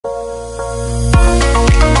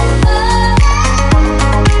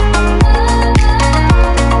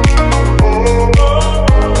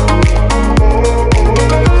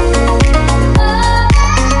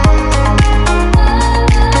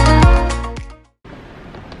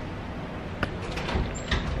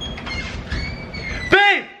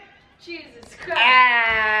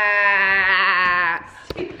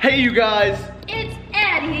you guys? It's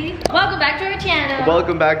Adie. Welcome back to our channel.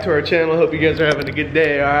 Welcome back to our channel. Hope you guys are having a good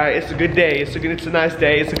day, alright? It's a good day. It's a nice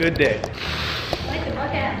day. It's a good day. I like the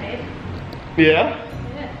bucket, babe. Yeah?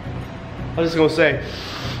 Yeah. I was just gonna say,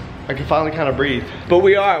 I can finally kind of breathe. But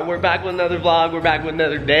we're back with another vlog. We're back with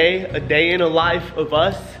another day. A day in the life of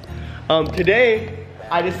us. Today,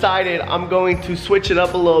 I decided I'm going to switch it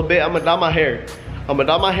up a little bit. I'm gonna dye my hair.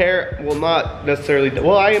 Well, not necessarily,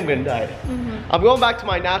 well, I am gonna dye it. I'm going back to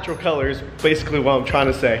my natural colors, basically what I'm trying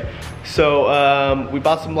to say. So we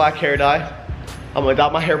bought some black hair dye. I'm gonna dye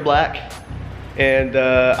my hair black. And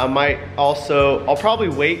I might also, I'll probably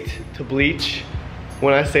wait to bleach.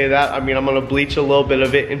 When I say that, I mean I'm gonna bleach a little bit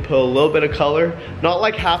of it and put a little bit of color. Not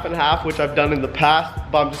like half and half, which I've done in the past,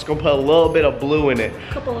 but I'm just gonna put a little bit of blue in it.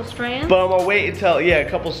 A couple of strands? But I'm gonna wait until, yeah, a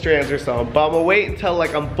couple strands or something. But I'm gonna wait until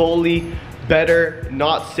like I'm fully better,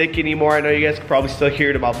 not sick anymore. I know you guys can probably still hear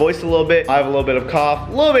it in my voice a little bit. I have a little bit of cough,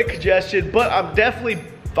 a little bit congestion, but I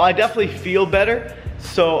definitely feel better.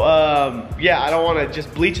 So yeah, I don't wanna,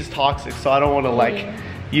 just bleach is toxic, so I don't wanna like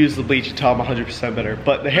use the bleach until I'm 100% better.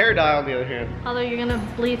 But the hair dye on the other hand, although you're gonna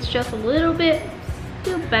bleach just a little bit,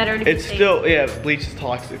 still better to be safe. Still, yeah, bleach is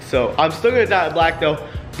toxic. So I'm still gonna dye it black though.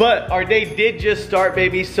 But our day did just start,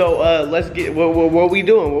 baby. So let's get, what are we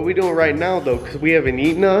doing? What are we doing right now though? Cause we haven't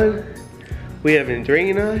eaten on. We haven't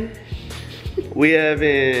drinking on. We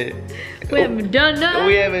haven't done none.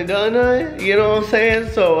 We haven't done none. You know what I'm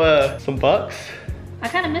saying? So some bucks. I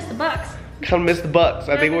kind of miss the bucks. Kind of miss the bucks.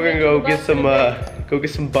 I think we're gonna go get some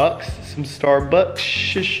bucks, some Starbucks.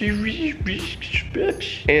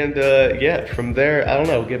 And yeah, from there, I don't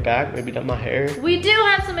know, get back, maybe dye my hair. We do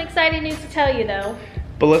have some exciting news to tell you though.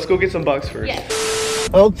 But let's go get some bucks first. Yes.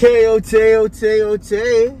 Okay.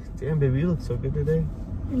 Damn, baby, you look so good today.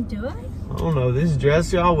 Do I? I don't know, this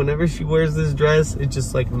dress, y'all, whenever she wears this dress, it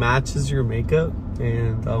just like matches your makeup.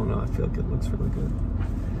 And I don't know, I feel like it looks really good.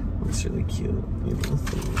 Looks really cute, you know.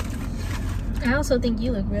 I also think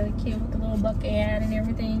you look really cute with the little bucket hat and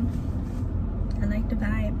everything. I like the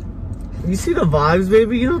vibe. You see the vibes,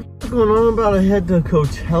 baby? You know what's going on about to head to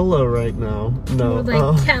Coachella right now? No. Or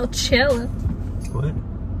like Couchella. What?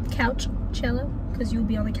 Couchella, because you'll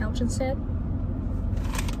be on the couch instead.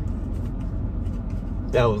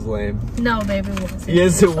 That was lame. No, baby, it wasn't.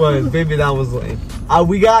 Yes, it was. Baby, that was lame.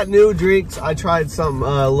 We got new drinks. I tried something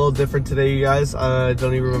a little different today, you guys. Don't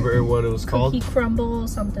even remember what it was called. Cookie crumble or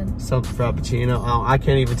something. Something frappuccino. I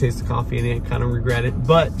can't even taste the coffee in it. Kind of regret it.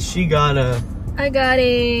 But she got a... I got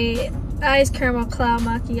a iced caramel cloud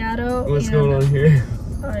macchiato. What's going on here?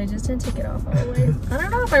 Oh, I just didn't take it off all the way. I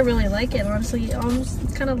don't know if I really like it, honestly.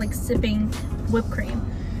 It's kind of like sipping whipped cream.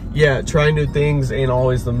 Yeah, trying new things ain't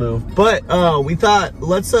always the move. But we thought,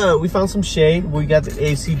 we found some shade. We got the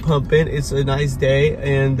AC pumping. It's a nice day,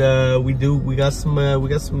 and we got some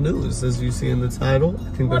news, as you see in the title. I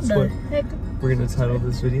think that's what heck? We're gonna title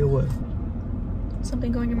this video. What?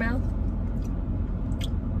 Something go in your mouth?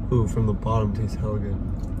 Ooh, from the bottom tastes hella good.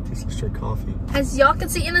 Tastes like straight coffee. As y'all can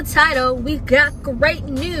see in the title, we got great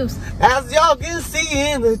news. As y'all can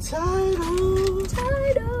see in the title.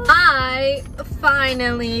 I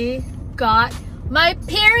finally got my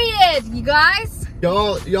period, you guys.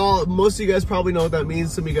 Y'all, most of you guys probably know what that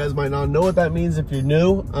means. Some of you guys might not know what that means if you're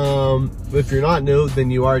new. If you're not new,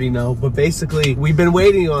 then you already know. But basically, we've been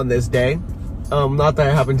waiting on this day. Not that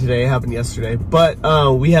it happened today, it happened yesterday. But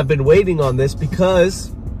we have been waiting on this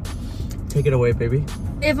because, take it away, baby.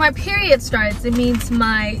 If my period starts, it means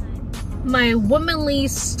my womanly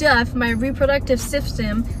stuff, my reproductive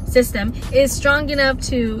system is strong enough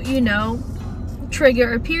to, you know,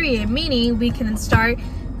 trigger a period, meaning we can start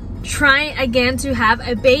trying again to have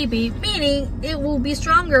a baby, meaning it will be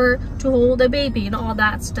stronger to hold a baby and all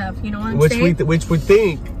that stuff, you know what I'm saying?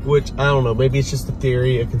 Which I don't know, maybe it's just a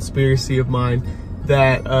theory, a conspiracy of mine,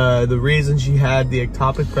 that the reason she had the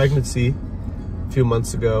ectopic pregnancy a few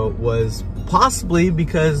months ago was possibly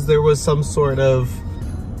because there was some sort of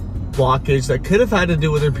blockage that could have had to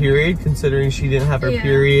do with her period, considering she didn't have her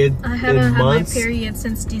period in months. I haven't had my period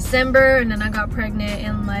since December, and then I got pregnant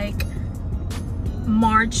in like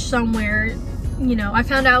March somewhere. You know, I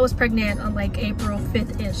found out I was pregnant on like April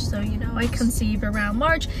 5th-ish, so you know, I conceived around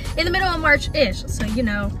March, in the middle of March-ish, so you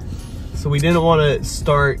know. So we didn't want to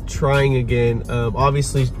start trying again.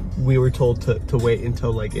 Obviously, we were told to wait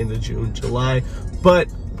until like end of June, July, but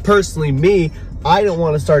personally, me, I didn't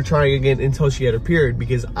want to start trying again until she had her period,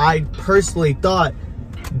 because I personally thought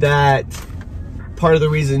that part of the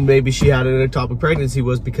reason maybe she had an ectopic pregnancy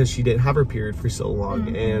was because she didn't have her period for so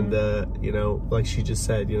long. And you know, like she just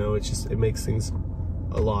said, you know, it makes things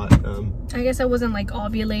a lot. I guess I wasn't like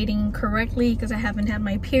ovulating correctly because I haven't had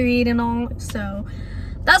my period and all, so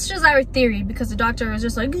That's just our theory, because the doctor was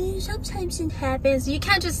just like, sometimes it happens. You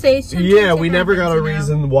can't just say sometimes. Yeah, we never got a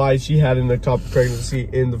reason why she had an ectopic pregnancy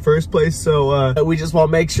in the first place. So we just want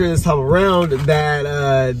to make sure this time around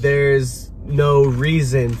that there's no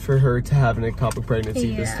reason for her to have an ectopic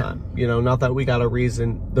pregnancy this time. You know, not that we got a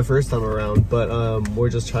reason the first time around, but we're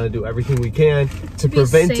just trying to do everything we can to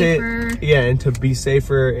prevent it. Yeah, and to be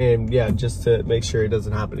safer, and yeah, just to make sure it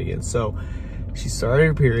doesn't happen again. So she started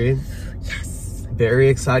her period. Yes. Very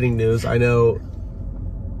exciting news. I know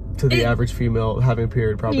to the average female, having a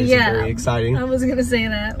period probably isn't very exciting. I was gonna say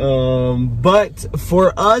that. But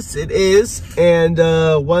for us it is, and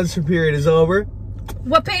once her period is over,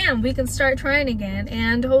 bam, we can start trying again,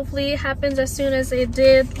 and hopefully it happens as soon as it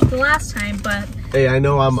did the last time. But hey, I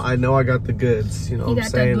know I got the goods, you know what I'm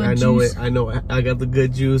saying? I know I got the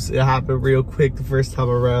good juice. It happened real quick the first time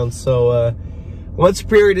around. So once the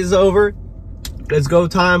period is over, it's go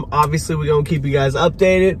time. Obviously, we're gonna keep you guys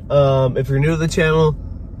updated. If you're new to the channel,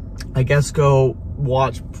 I guess go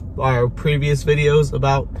watch our previous videos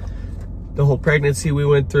about the whole pregnancy we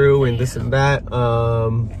went through and this and that.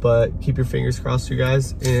 But keep your fingers crossed, you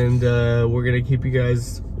guys, and we're gonna keep you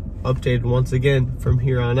guys updated once again from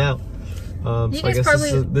here on out. So I guess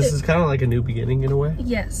this is kind of like a new beginning in a way.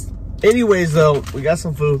 Yes. Anyways, though, we got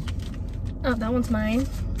some food. Oh, that one's mine.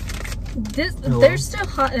 They're still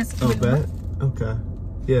hot. Oh, bet. Okay.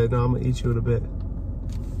 Yeah, no, I'm gonna eat you in a bit.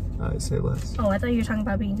 Alright, say less. Oh, I thought you were talking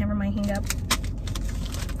about me. Never mind, hang up.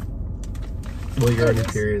 Well, you're on your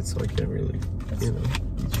period, so I can't really, you know,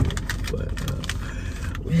 eat you. But,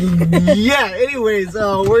 yeah, anyways,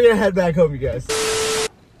 we're gonna head back home, you guys.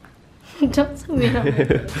 Don't tell me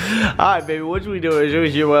that. Alright, baby, what we doing?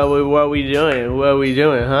 What we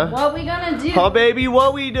doing, huh? What we gonna do? Oh, baby,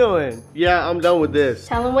 what we doing? Yeah, I'm done with this.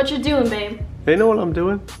 Tell them what you're doing, babe. They know what I'm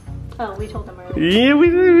doing. Oh, we told them earlier. Yeah, we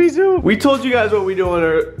did. We told you guys what we doing.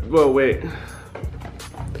 Well, wait.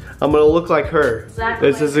 I'm gonna look like her.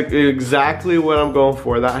 Exactly. This is exactly what I'm going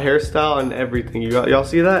for. That hairstyle and everything. Y'all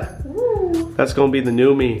see that? Ooh. That's gonna be the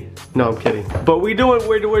new me. No, I'm kidding. But we're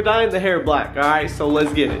dyeing the hair black. All right, so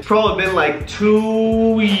let's get it. It's probably been like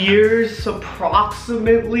 2 years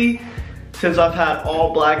approximately since I've had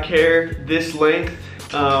all black hair this length.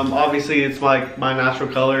 Obviously, it's like my natural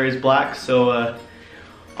color is black, so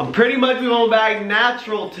I'm pretty much going back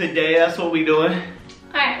natural today. That's what we doing.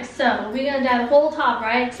 Alright, so we're gonna dye the whole top,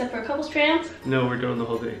 right? Except for a couple strands? No, we're doing the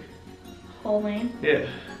whole thing. Whole thing? Yeah.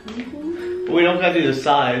 But we don't gotta do the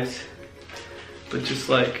sides. But just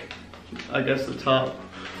like, I guess the top.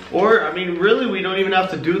 Or, I mean, really, we don't even have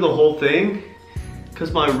to do the whole thing.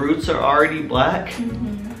 Because my roots are already black.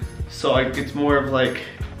 So it's more of like...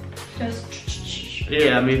 Just...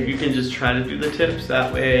 Yeah, I mean, you can just try to do the tips.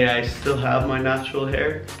 That way I still have my natural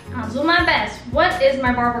hair. I'll do my best. What is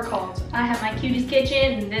my barber called? I have my Cutie's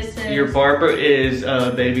Kitchen, and this is... Your barber is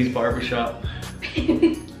Baby's Barbershop.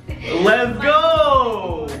 Let's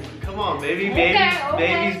go! Come on,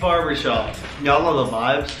 Baby's Barbershop. Y'all know the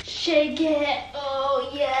vibes. Shake it. Oh,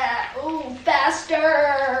 yeah. Oh,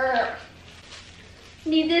 faster.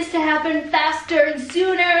 Need this to happen faster and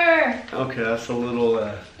sooner. Okay, that's a little...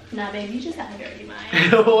 Nah, baby, you just have a dirty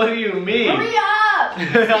mind. What do you mean? Hurry up!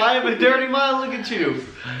 I have a dirty mind, look at you.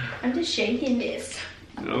 I'm just shaking this.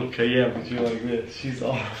 Okay, yeah, but you're like this. She's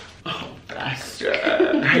all, faster.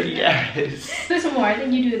 Yes. Do some more, I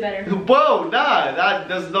think you do it better. Whoa, nah, that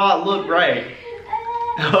does not look right.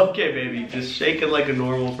 Okay, baby, just shake it like a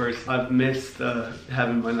normal person. I've missed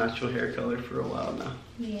having my natural hair color for a while now.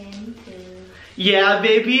 Yeah, me too. Yeah,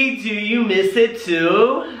 baby, do you miss it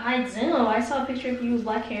too? I do. I saw a picture of you with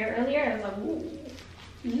black hair earlier. I was like,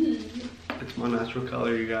 ooh. It's my natural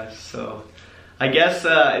color, you guys. So I guess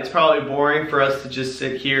it's probably boring for us to just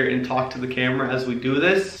sit here and talk to the camera as we do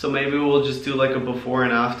this. So maybe we'll just do like a before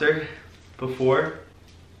and after. Before.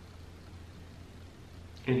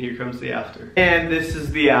 And here comes the after. And this is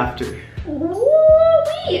the after.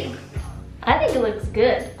 Ooh-wee. I think it looks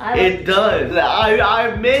good. It does.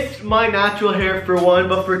 I missed my natural hair for one,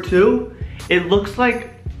 but for two, it looks like,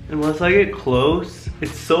 unless I get close,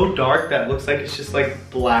 it's so dark that it looks like it's just like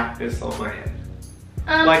blackness on my head.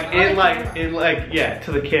 Yeah,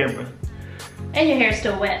 to the camera. And your hair's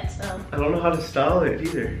still wet, so. I don't know how to style it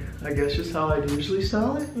either. I guess just how I usually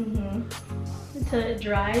style it. Until it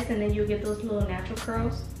dries, and then you'll get those little natural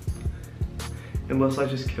curls. Unless I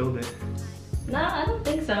just killed it. No, I don't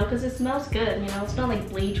think so, because it smells good, you know? It's not like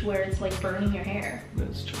bleach where it's like burning your hair.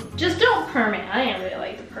 That's true. Just don't perm it. I didn't really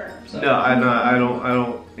like the perm, so. No, I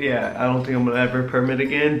don't think I'm gonna ever perm it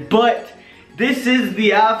again. But this is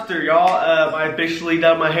the after, y'all. I officially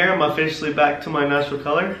dyed my hair. I'm officially back to my natural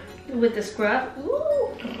color. With the scrub?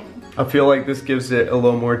 Ooh. I feel like this gives it a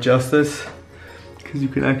little more justice because you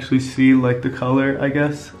can actually see like the color, I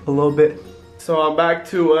guess, a little bit. So I'm back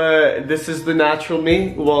to, this is the natural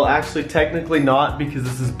me. Well, actually technically not because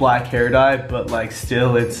this is black hair dye, but like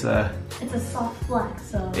still it's a soft black,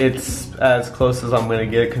 so. It's as close as I'm gonna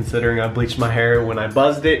get considering I bleached my hair when I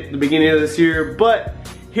buzzed it at the beginning of this year, but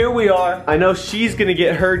here we are. I know she's gonna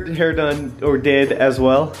get her hair done, or did as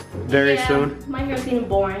well, very soon. My hair's getting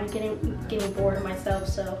boring, getting bored of myself,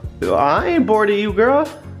 so. I ain't bored of you, girl.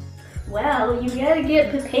 Well, you gotta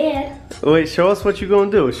get prepared. Wait, show us what you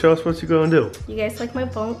gonna do. Show us what you gonna do. You guys like my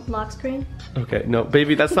lock screen? Okay, no,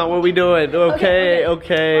 baby, that's not what we doing. Okay.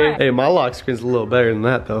 Right. Hey, my lock screen's a little better than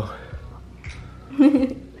that, though.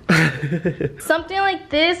 Something like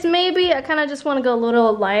this, maybe. I kind of just want to go a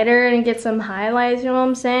little lighter and get some highlights, you know what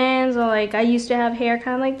I'm saying? So, like, I used to have hair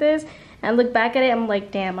kind of like this. And look back at it, I'm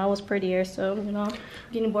like, damn, I was prettier. So, you know,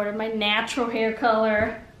 getting bored of my natural hair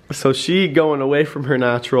color. So she going away from her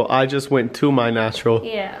natural. I just went to my natural.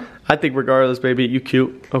 Yeah. I think regardless, baby, you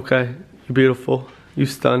cute, okay? You beautiful, you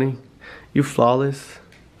stunning, you flawless.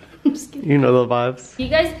 You know the vibes. You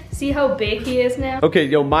guys see how big he is now? Okay,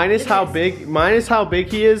 yo, minus how big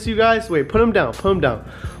he is, you guys. Wait, put him down, put him down.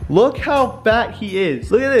 Look how fat he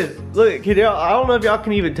is. Look at this. Look, can y'all, I don't know if y'all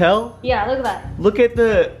can even tell. Yeah, look at that. Look at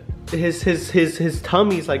his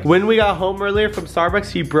tummy's like, when we got home earlier from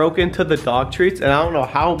Starbucks, he broke into the dog treats and I don't know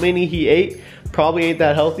how many he ate. Probably ain't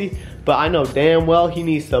that healthy, but I know damn well he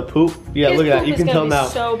needs to poop. Yeah, look at that. You can tell now.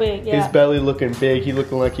 So big, yeah. His belly looking big. He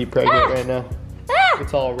looking like he pregnant right now.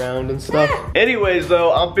 It's all round and stuff. Anyways,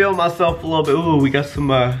 though, I'm feeling myself a little bit. Ooh, we got some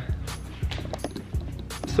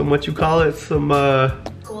what you call it? Some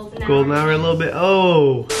golden hour a little bit.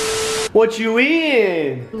 Oh, what you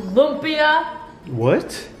eating? Lumpia.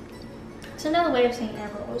 What? It's another way of saying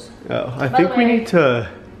arrows. Oh, I think we need to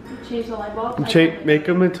change the light bulb. make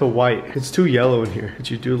them into white. It's too yellow in here, but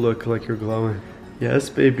you do look like you're glowing. Yes,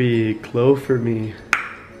 baby, glow for me.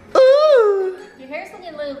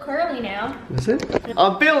 Curly now. Is it?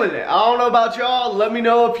 I'm feeling it. I don't know about y'all. Let me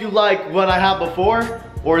know if you like what I had before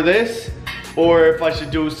or this, or if I should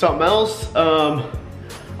do something else.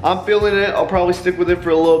 I'm feeling it. I'll probably stick with it for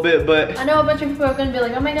a little bit, but I know a bunch of people are gonna be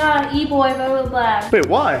like, oh my god, E-boy, but with black. Wait,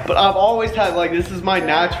 why? But I've always had, like, this is my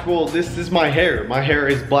natural, this is my hair. My hair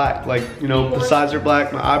is black. Like, you know, the sides are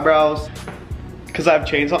black, my eyebrows. Cause I have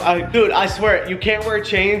chains on. Dude, I swear, you can't wear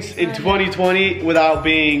chains in 2020 without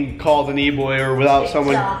being called an e-boy or without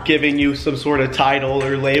someone giving you some sort of title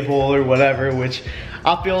or label or whatever, which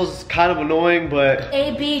I feel is kind of annoying, but.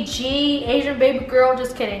 ABG, Asian baby girl,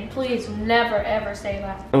 just kidding. Please never ever say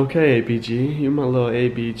that. Okay, ABG, you're my little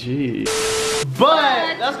ABG.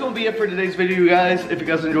 But that's gonna be it for today's video, you guys. If you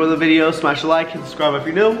guys enjoyed the video, smash a like, hit subscribe if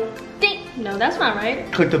you're new. Ding, no, that's not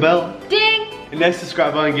right. Click the bell. Ding. And next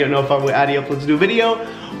subscribe button, get notified when Adie uploads a new video.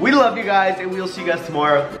 We love you guys, and we'll see you guys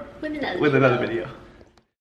tomorrow with another video.